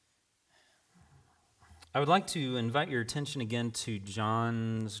I would like to invite your attention again to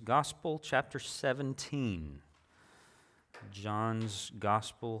John's Gospel, chapter 17. John's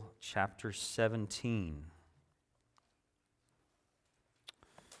Gospel, chapter 17.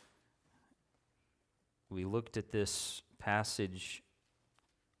 We looked at this passage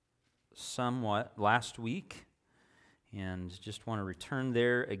somewhat last week, and just want to return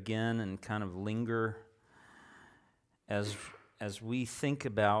there again and kind of linger as we think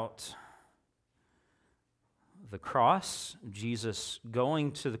about the cross, Jesus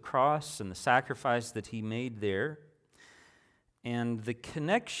going to the cross and the sacrifice that he made there, and the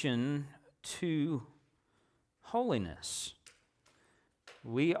connection to holiness.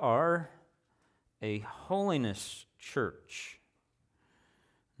 We are a holiness church,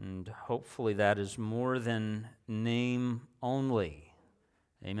 and hopefully that is more than name only.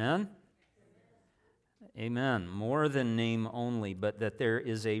 Amen? Amen. More than name only, but that there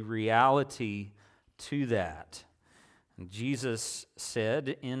is a reality to that. Jesus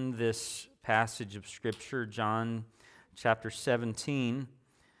said in this passage of Scripture, John chapter 17,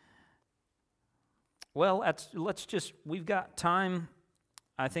 we've got time.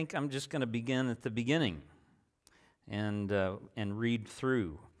 I think I'm just going to begin at the beginning and read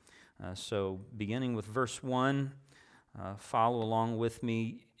through. So beginning with verse 1, follow along with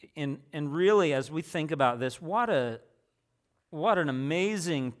me. And really, as we think about this, what an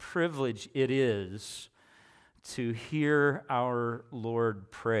amazing privilege it is to hear our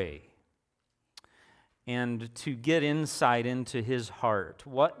Lord pray and to get insight into his heart.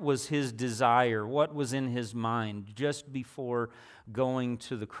 What was his desire? What was in his mind just before going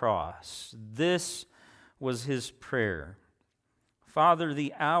to the cross? This was his prayer. Father,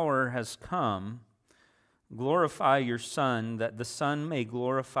 the hour has come. Glorify your Son, that the Son may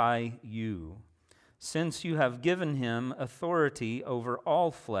glorify you, since you have given him authority over all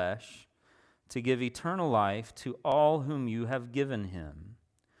flesh to give eternal life to all whom you have given him.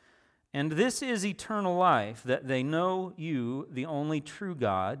 And this is eternal life, that they know you, the only true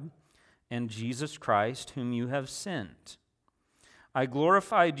God, and Jesus Christ, whom you have sent. I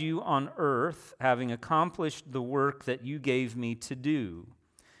glorified you on earth, having accomplished the work that you gave me to do.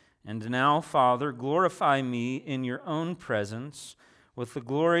 And now, Father, glorify me in your own presence with the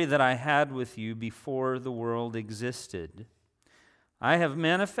glory that I had with you before the world existed. I have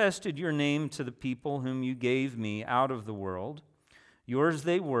manifested your name to the people whom you gave me out of the world. Yours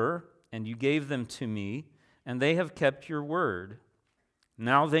they were, and you gave them to me, and they have kept your word.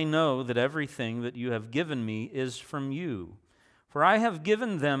 Now they know that everything that you have given me is from you. For I have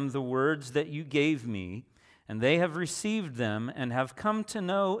given them the words that you gave me, and they have received them and have come to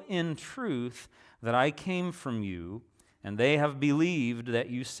know in truth that I came from you, and they have believed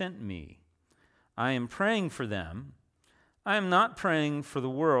that you sent me. I am praying for them. I am not praying for the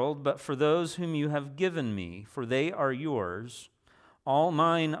world, but for those whom you have given me, for they are yours. All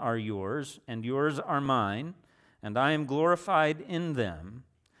mine are yours, and yours are mine, and I am glorified in them.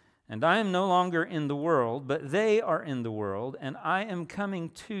 And I am no longer in the world, but they are in the world, and I am coming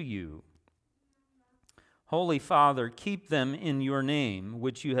to you. Holy Father, keep them in your name,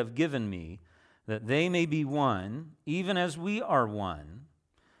 which you have given me, that they may be one, even as we are one.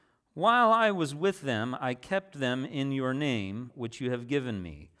 While I was with them, I kept them in your name, which you have given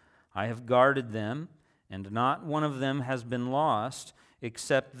me. I have guarded them, and not one of them has been lost,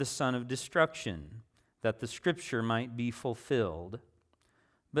 except the son of destruction, that the scripture might be fulfilled.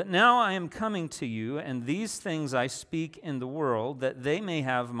 But now I am coming to you, and these things I speak in the world, that they may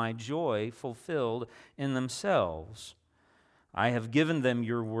have my joy fulfilled in themselves. I have given them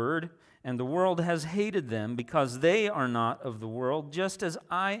your word, and the world has hated them, because they are not of the world, just as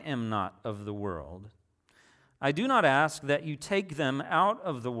I am not of the world. I do not ask that you take them out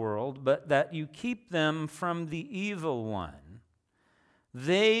of the world, but that you keep them from the evil one.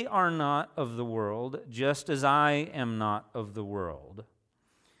 They are not of the world, just as I am not of the world.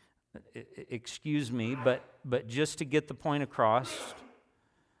 Excuse me, but just to get the point across,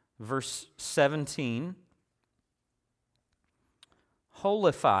 verse 17,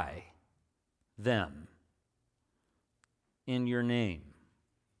 holify them in your name,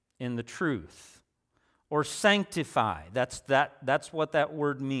 in the truth, or sanctify. That's what that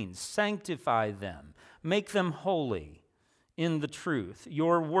word means. Sanctify them, make them holy in the truth.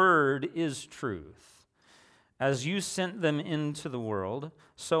 Your word is truth. As you sent them into the world,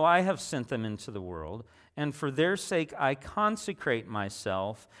 so I have sent them into the world, and for their sake I consecrate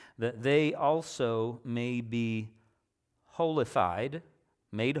myself, that they also may be holified,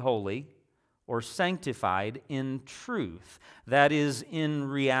 made holy, or sanctified in truth, that is, in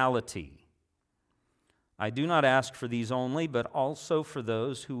reality. I do not ask for these only, but also for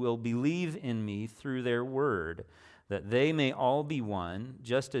those who will believe in me through their word, that they may all be one,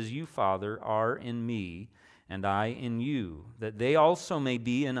 just as you, Father, are in me, and I in you, that they also may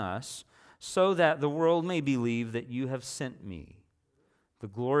be in us, so that the world may believe that you have sent me. The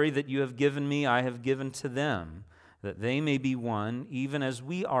glory that you have given me, I have given to them, that they may be one, even as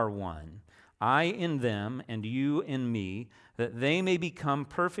we are one. I in them, and you in me, that they may become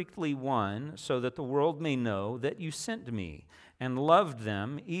perfectly one, so that the world may know that you sent me, and loved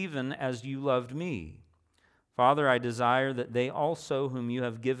them, even as you loved me. Father, I desire that they also, whom you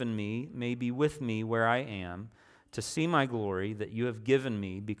have given me, may be with me where I am, to see my glory that you have given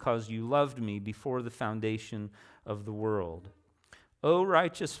me, because you loved me before the foundation of the world. O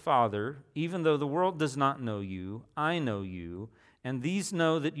righteous Father, even though the world does not know you, I know you, and these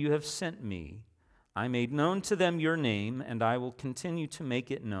know that you have sent me. I made known to them your name, and I will continue to make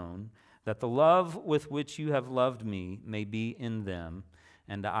it known, that the love with which you have loved me may be in them,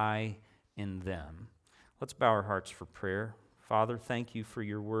 and I in them. Let's bow our hearts for prayer. Father, thank you for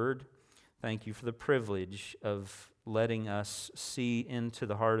your word. Thank you for the privilege of letting us see into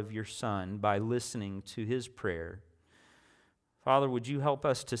the heart of your Son by listening to his prayer. Father, would you help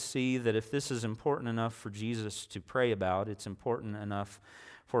us to see that if this is important enough for Jesus to pray about, it's important enough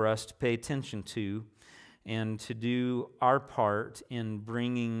for us to pay attention to and to do our part in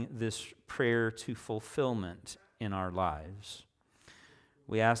bringing this prayer to fulfillment in our lives.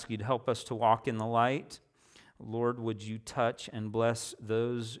 We ask you to help us to walk in the light. Lord, would you touch and bless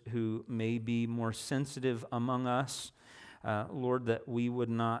those who may be more sensitive among us? Lord, that we would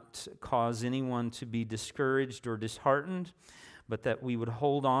not cause anyone to be discouraged or disheartened, but that we would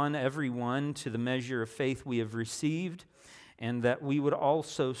hold on, everyone, to the measure of faith we have received, and that we would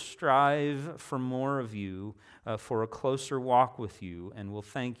also strive for more of you, for a closer walk with you, and we'll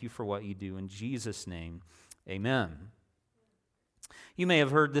thank you for what you do. In Jesus' name, amen. You may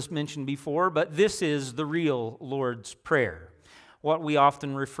have heard this mentioned before, but this is the real Lord's Prayer. What we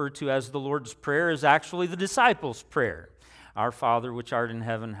often refer to as the Lord's Prayer is actually the disciples' prayer. Our Father, which art in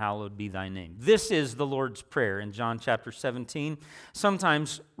heaven, hallowed be thy name. This is the Lord's Prayer in John chapter 17,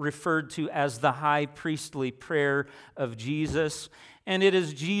 sometimes referred to as the high priestly prayer of Jesus. And it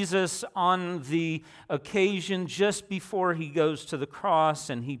is Jesus on the occasion just before he goes to the cross,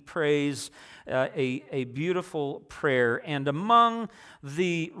 and he prays a beautiful prayer. And among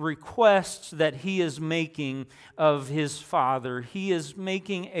the requests that he is making of his Father, he is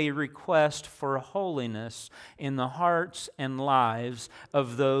making a request for holiness in the hearts and lives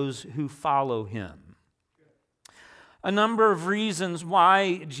of those who follow him. A number of reasons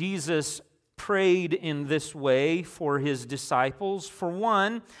why Jesus prayed in this way for his disciples. For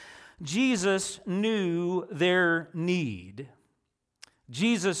one, Jesus knew their need.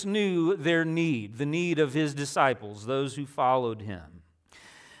 Jesus knew their need, the need of his disciples, those who followed him.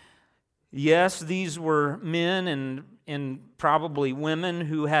 Yes, these were men and probably women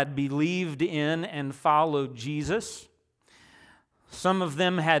who had believed in and followed Jesus. Some of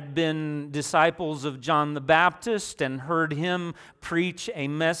them had been disciples of John the Baptist and heard him preach a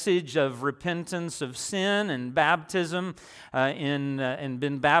message of repentance of sin and baptism and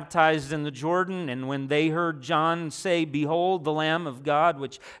been baptized in the Jordan. And when they heard John say, "Behold, the Lamb of God,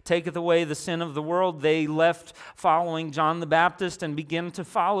 which taketh away the sin of the world," they left following John the Baptist and began to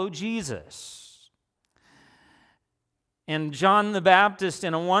follow Jesus. And John the Baptist,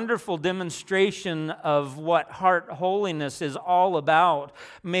 in a wonderful demonstration of what heart holiness is all about,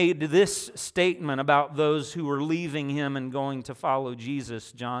 made this statement about those who were leaving him and going to follow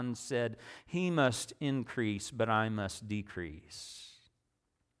Jesus. John said, "He must increase, but I must decrease."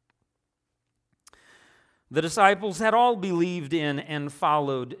 The disciples had all believed in and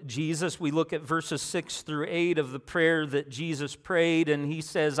followed Jesus. We look at verses 6 through 8 of the prayer that Jesus prayed, and he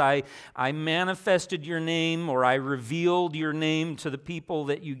says, I manifested your name, or I revealed your name to the people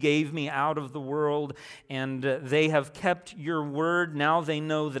that you gave me out of the world, and they have kept your word. Now they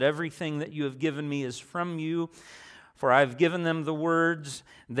know that everything that you have given me is from you. For I have given them the words,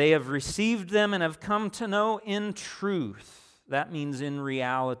 they have received them and have come to know in truth. That means in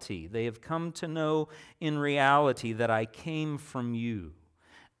reality. They have come to know in reality that I came from you.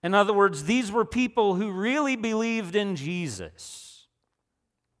 In other words, these were people who really believed in Jesus.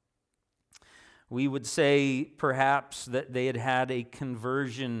 We would say perhaps that they had had a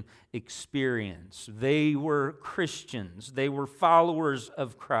conversion experience. They were Christians. They were followers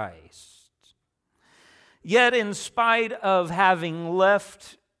of Christ. Yet in spite of having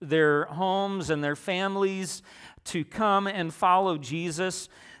left their homes and their families to come and follow Jesus,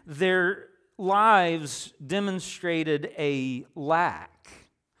 their lives demonstrated a lack.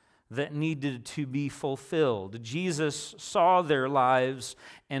 that needed to be fulfilled. Jesus saw their lives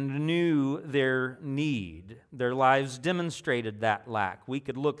and knew their need. Their lives demonstrated that lack. We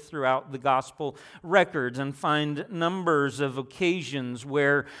could look throughout the gospel records and find numbers of occasions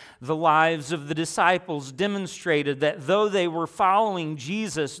where the lives of the disciples demonstrated that though they were following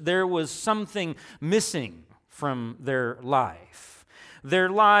Jesus, there was something missing from their life. Their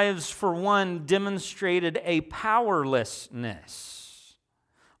lives, for one, demonstrated a powerlessness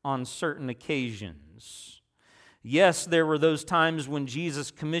on certain occasions. Yes, there were those times when Jesus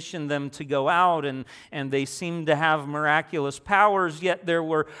commissioned them to go out and they seemed to have miraculous powers, yet there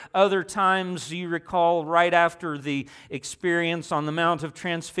were other times, you recall, right after the experience on the Mount of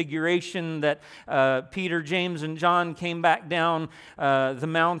Transfiguration that Peter, James, and John came back down the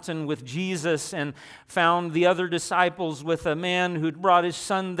mountain with Jesus and found the other disciples with a man who'd brought his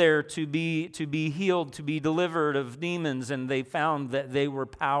son there to be healed, to be delivered of demons, and they found that they were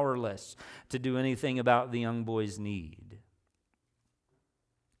powerless to do anything about the young boy's need.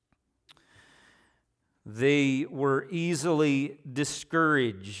 They were easily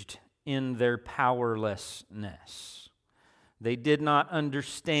discouraged in their powerlessness. They did not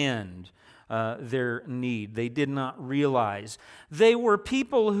understand their need. They did not realize. They were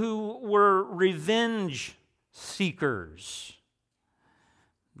people who were revenge seekers.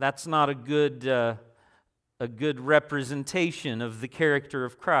 That's not a good representation of the character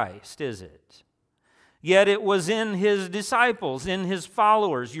of Christ, is it? Yet it was in his disciples, in his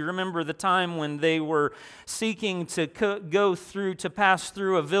followers. You remember the time when they were seeking to pass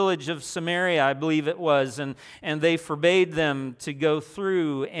through a village of Samaria, I believe it was, and they forbade them to go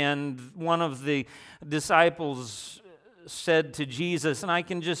through, and one of the disciples said to Jesus, and I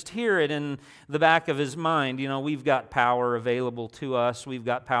can just hear it in the back of his mind, we've got power available to us, we've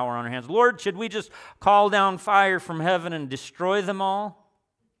got power on our hands. Lord, should we just call down fire from heaven and destroy them all?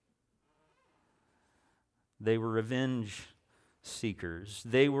 They were revenge seekers.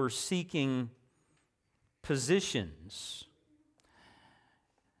 They were seeking positions.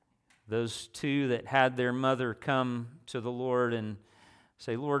 Those two that had their mother come to the Lord and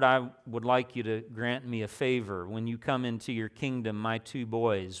say, Lord, I would like you to grant me a favor. When you come into your kingdom, my two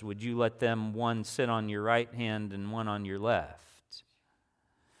boys, would you let them one sit on your right hand and one on your left?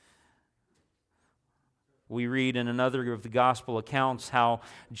 We read in another of the gospel accounts how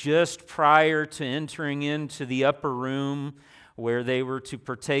just prior to entering into the upper room where they were to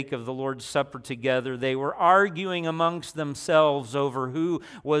partake of the Lord's Supper together, they were arguing amongst themselves over who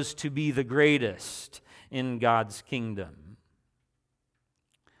was to be the greatest in God's kingdom.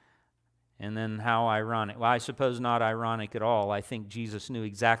 And then how ironic. Well, I suppose not ironic at all. I think Jesus knew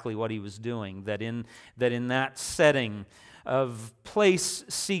exactly what he was doing, that in that setting of place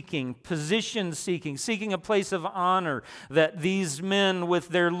seeking, position seeking, seeking a place of honor, that these men with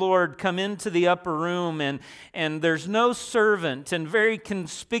their Lord come into the upper room and there's no servant, and very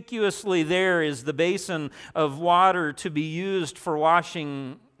conspicuously there is the basin of water to be used for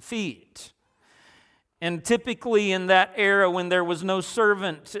washing feet. And typically in that era when there was no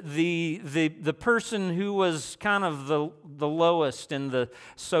servant, the person who was kind of the lowest in the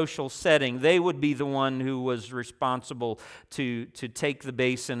social setting, they would be the one who was responsible to take the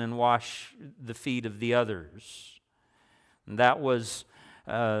basin and wash the feet of the others. And that was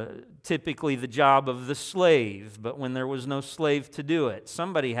typically the job of the slave, but when there was no slave to do it,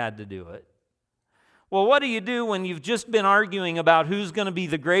 somebody had to do it. Well, what do you do when you've just been arguing about who's going to be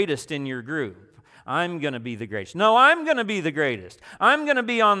the greatest in your group? I'm going to be the greatest. No, I'm going to be the greatest. I'm going to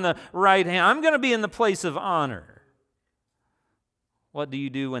be on the right hand. I'm going to be in the place of honor. What do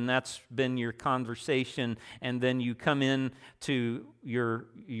you do when that's been your conversation and then you come in to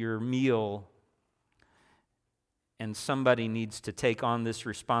your meal and somebody needs to take on this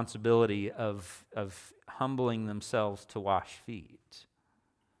responsibility of humbling themselves to wash feet?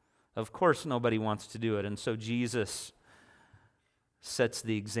 Of course nobody wants to do it, and so Jesus sets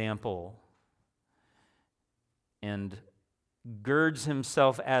the example and girds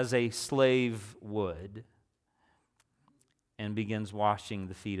himself as a slave would and begins washing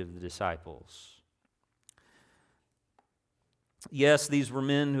the feet of the disciples. Yes, these were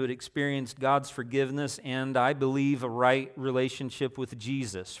men who had experienced God's forgiveness and, I believe, a right relationship with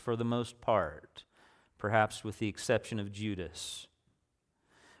Jesus for the most part, perhaps with the exception of Judas.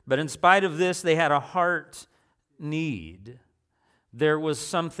 But in spite of this, they had a heart need. There was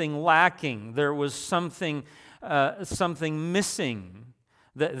something lacking. There was something missing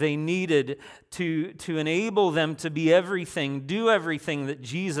that they needed to enable them to be everything, do everything that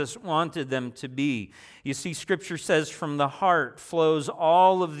Jesus wanted them to be. You see, Scripture says from the heart flows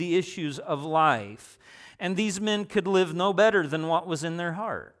all of the issues of life. And these men could live no better than what was in their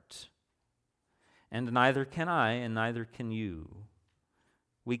heart. And neither can I, and neither can you.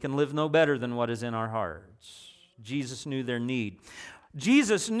 We can live no better than what is in our hearts. Jesus knew their need.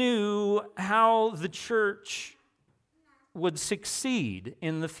 Jesus knew how the church would succeed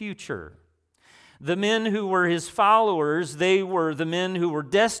in the future. The men who were his followers, they were the men who were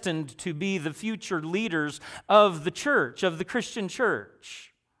destined to be the future leaders of the church, of the Christian church.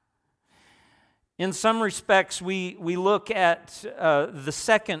 In some respects, we look at the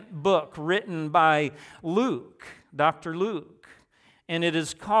second book written by Luke, Dr. Luke, and it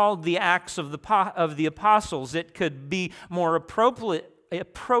is called the Acts of the Apostles. It could be more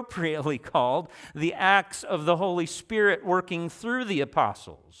appropriately called the Acts of the Holy Spirit working through the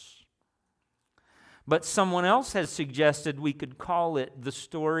apostles. But someone else has suggested we could call it the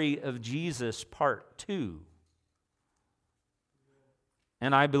story of Jesus, part 2.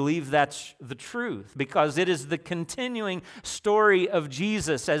 And I believe that's the truth, because it is the continuing story of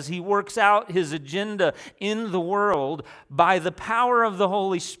Jesus as he works out his agenda in the world by the power of the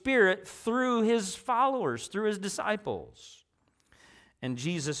Holy Spirit through his followers, through his disciples. And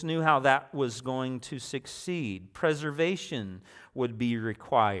Jesus knew how that was going to succeed. Preservation would be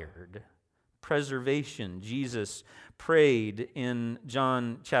required. Preservation. Jesus prayed in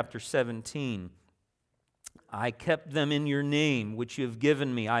John chapter 17, I kept them in your name, which you have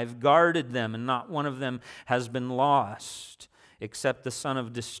given me. I have guarded them, and not one of them has been lost, except the son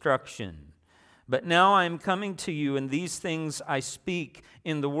of destruction. But now I am coming to you, and these things I speak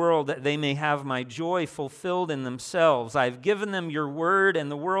in the world, that they may have my joy fulfilled in themselves. I have given them your word, and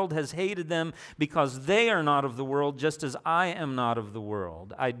the world has hated them, because they are not of the world, just as I am not of the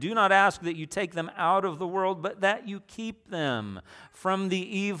world. I do not ask that you take them out of the world, but that you keep them from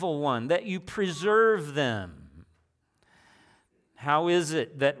the evil one, that you preserve them. How is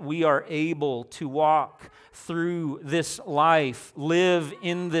it that we are able to walk through this life, live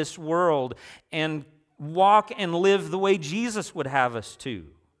in this world, and walk and live the way Jesus would have us to?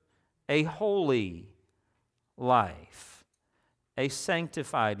 A holy life, a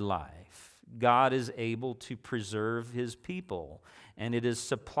sanctified life. God is able to preserve his people, and it is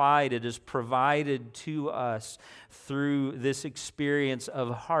supplied, it is provided to us through this experience of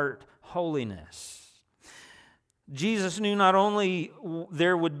heart holiness. Jesus knew not only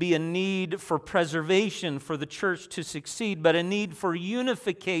there would be a need for preservation for the church to succeed, but a need for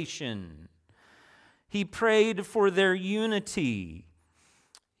unification. He prayed for their unity.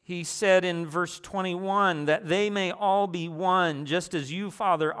 He said in verse 21 that they may all be one, just as you,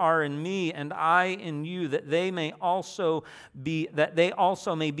 Father, are in me and I in you, that they also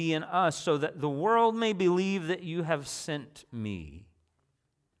may be in us, so that the world may believe that you have sent me.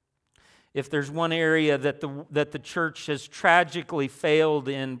 If there's one area that the church has tragically failed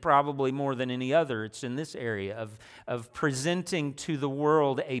in, probably more than any other, it's in this area of presenting to the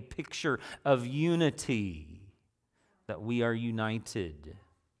world a picture of unity, that we are united.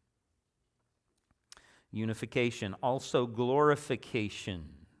 Unification, also glorification.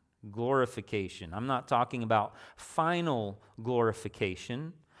 Glorification. I'm not talking about final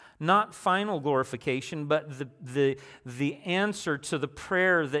glorification. Not final glorification, but the answer to the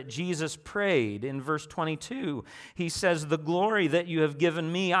prayer that Jesus prayed. In verse 22, he says, the glory that you have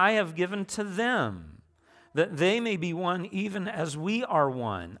given me, I have given to them, that they may be one even as we are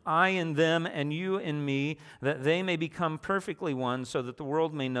one, I in them and you in me, that they may become perfectly one, so that the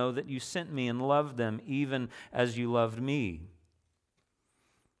world may know that you sent me and loved them even as you loved me.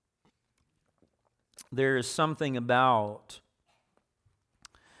 There is something about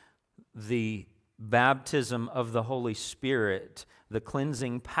the baptism of the Holy Spirit, the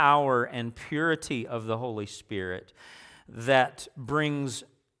cleansing power and purity of the Holy Spirit, that brings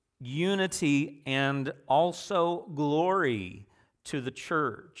unity and also glory to the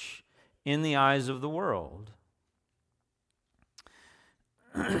church in the eyes of the world.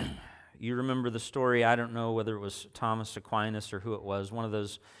 You remember the story, I don't know whether it was Thomas Aquinas or who it was, one of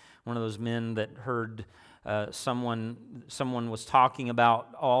those men that heard someone was talking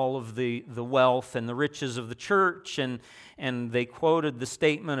about all of the wealth and the riches of the church, and they quoted the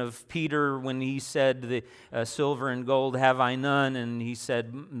statement of Peter when he said, "The silver and gold have I none," and he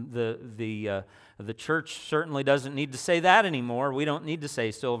said, "The church certainly doesn't need to say that anymore. We don't need to say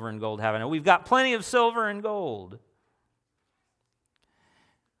silver and gold have I none. We've got plenty of silver and gold."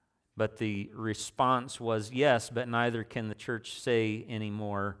 But the response was, "Yes, but neither can the church say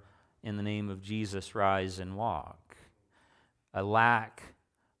anymore, in the name of Jesus, rise and walk." A lack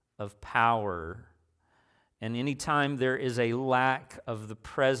of power And anytime there is a lack of the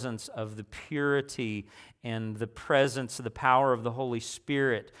presence of the purity and the presence of the power of the Holy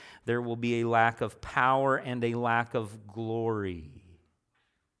Spirit, there will be a lack of power and a lack of glory.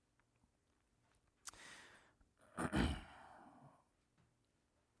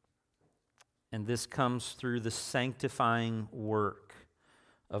 And this comes through the sanctifying work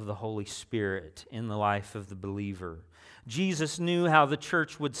of the Holy Spirit in the life of the believer. Jesus knew how the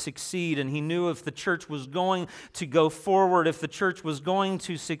church would succeed, and he knew if the church was going to go forward, if the church was going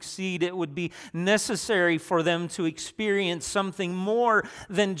to succeed, it would be necessary for them to experience something more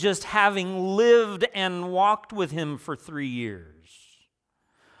than just having lived and walked with him for 3 years.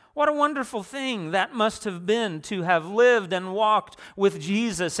 What a wonderful thing that must have been to have lived and walked with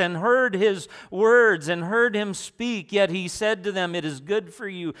Jesus and heard his words and heard him speak. Yet he said to them, "It is good for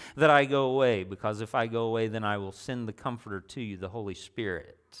you that I go away, because if I go away, then I will send the Comforter to you, the Holy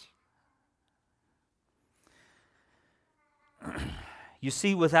Spirit." You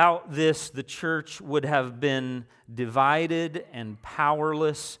see, without this, the church would have been divided and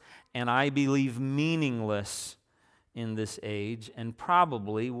powerless, and I believe meaningless in this age, and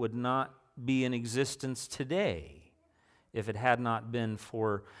probably would not be in existence today if it had not been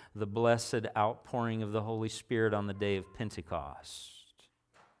for the blessed outpouring of the Holy Spirit on the day of Pentecost.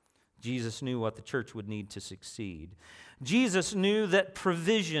 Jesus knew what the church would need to succeed. Jesus knew that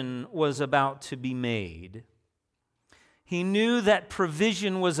provision was about to be made. He knew that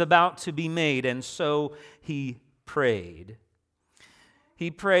provision was about to be made, and so he prayed. He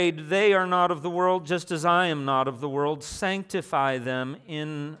prayed, "They are not of the world, just as I am not of the world. Sanctify them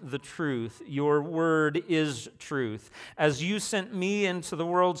in the truth. Your word is truth. As you sent me into the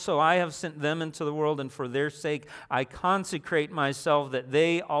world, so I have sent them into the world, and for their sake I consecrate myself, that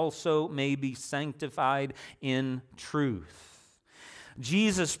they also may be sanctified in truth."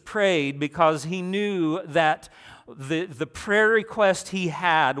 Jesus prayed because he knew that the prayer request he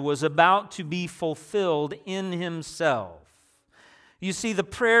had was about to be fulfilled in himself. You see, the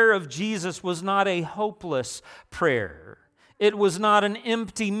prayer of Jesus was not a hopeless prayer. It was not an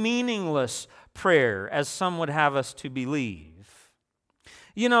empty, meaningless prayer, as some would have us to believe.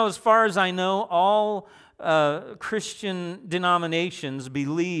 You know, as far as I know, all Christian denominations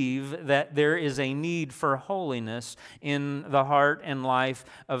believe that there is a need for holiness in the heart and life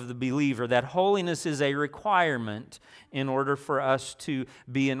of the believer, that holiness is a requirement in order for us to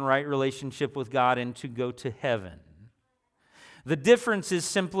be in right relationship with God and to go to heaven. The difference is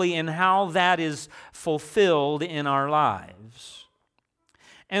simply in how that is fulfilled in our lives.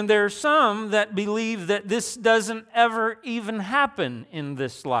 And there are some that believe that this doesn't ever even happen in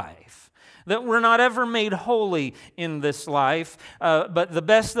this life, that we're not ever made holy in this life, but the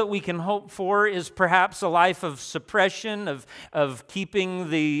best that we can hope for is perhaps a life of suppression, of keeping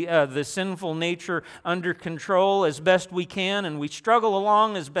the sinful nature under control as best we can, and we struggle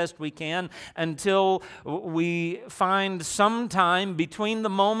along as best we can until we find some time between the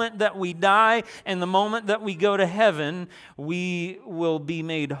moment that we die and the moment that we go to heaven, we will be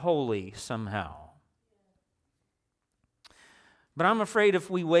made holy somehow. But I'm afraid if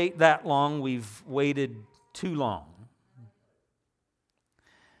we wait that long, we've waited too long.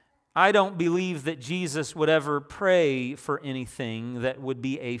 I don't believe that Jesus would ever pray for anything that would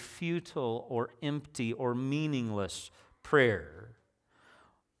be a futile or empty or meaningless prayer.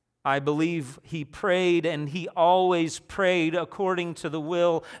 I believe he prayed, and he always prayed according to the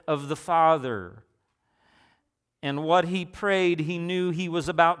will of the Father. And what he prayed, he knew he was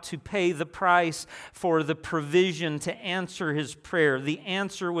about to pay the price for the provision to answer his prayer. The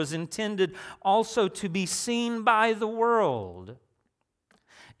answer was intended also to be seen by the world.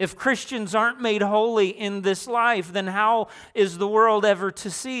 If Christians aren't made holy in this life, then how is the world ever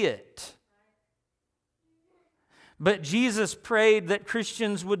to see it? But Jesus prayed that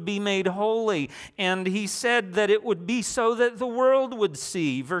Christians would be made holy, and he said that it would be so that the world would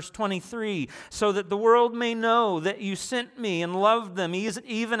see. Verse 23, "So that the world may know that you sent me and loved them,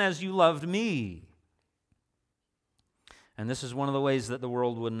 even as you loved me." And this is one of the ways that the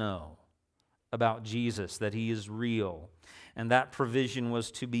world would know about Jesus, that he is real. And that provision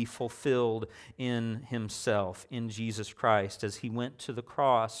was to be fulfilled in himself, in Jesus Christ. As he went to the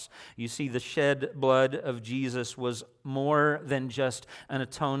cross, you see, the shed blood of Jesus was more than just an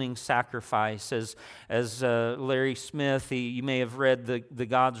atoning sacrifice. As Larry Smith, you may have read the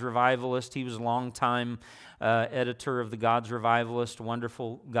God's Revivalist. He was a longtime editor of the God's Revivalist, a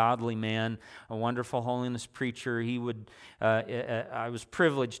wonderful, godly man, a wonderful holiness preacher. I was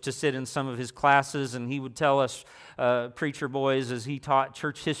privileged to sit in some of his classes, and he would tell us, preacher boys, as he taught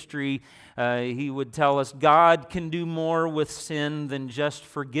church history, he would tell us, God can do more with sin than just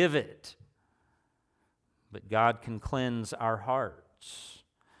forgive it. But God can cleanse our hearts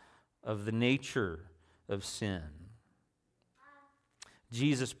of the nature of sin.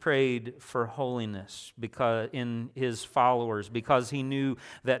 Jesus prayed for holiness in his followers because he knew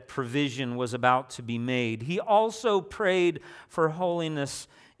that provision was about to be made. He also prayed for holiness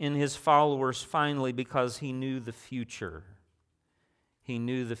in his followers finally because he knew the future. He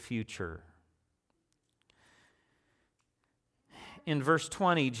knew the future. In verse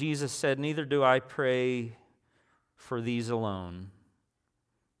 20, Jesus said, "Neither do I pray for these alone,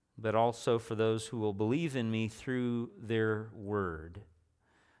 but also for those who will believe in me through their word."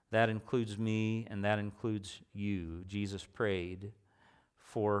 That includes me and that includes you. Jesus prayed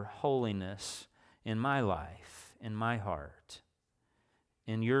for holiness in my life, in my heart,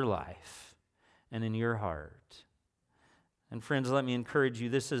 in your life, and in your heart. And friends, let me encourage you,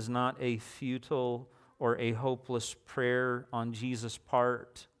 this is not a futile or a hopeless prayer on Jesus'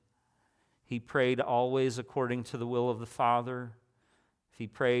 part. He prayed always according to the will of the Father. If he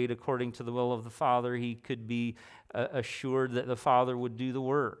prayed according to the will of the Father, he could be assured that the Father would do the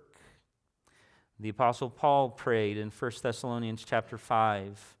work. The Apostle Paul prayed in 1 Thessalonians chapter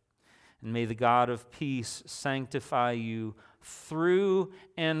 5, "And may the God of peace sanctify you through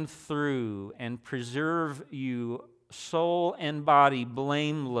and through, and preserve you soul and body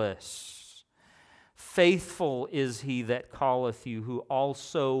blameless. Faithful is he that calleth you, who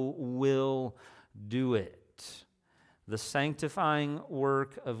also will do it." The sanctifying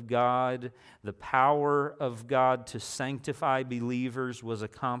work of God, the power of God to sanctify believers was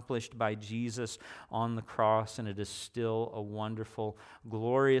accomplished by Jesus on the cross, and it is still a wonderful,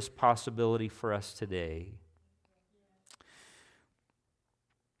 glorious possibility for us today.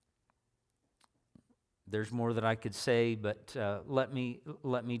 There's more that I could say, but let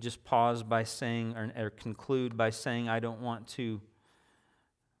me just pause by saying, or conclude by saying, I don't want to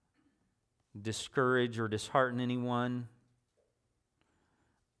discourage or dishearten anyone.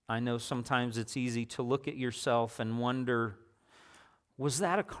 I know sometimes it's easy to look at yourself and wonder, was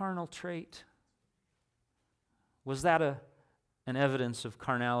that a carnal trait? Was that an evidence of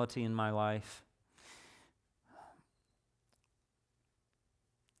carnality in my life?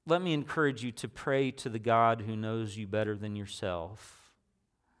 Let me encourage you to pray to the God who knows you better than yourself,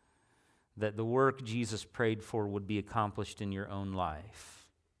 that the work Jesus prayed for would be accomplished in your own life.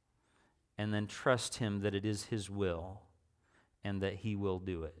 And then trust him that it is his will and that he will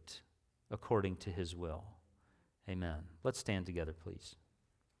do it according to his will. Amen. Let's stand together, please.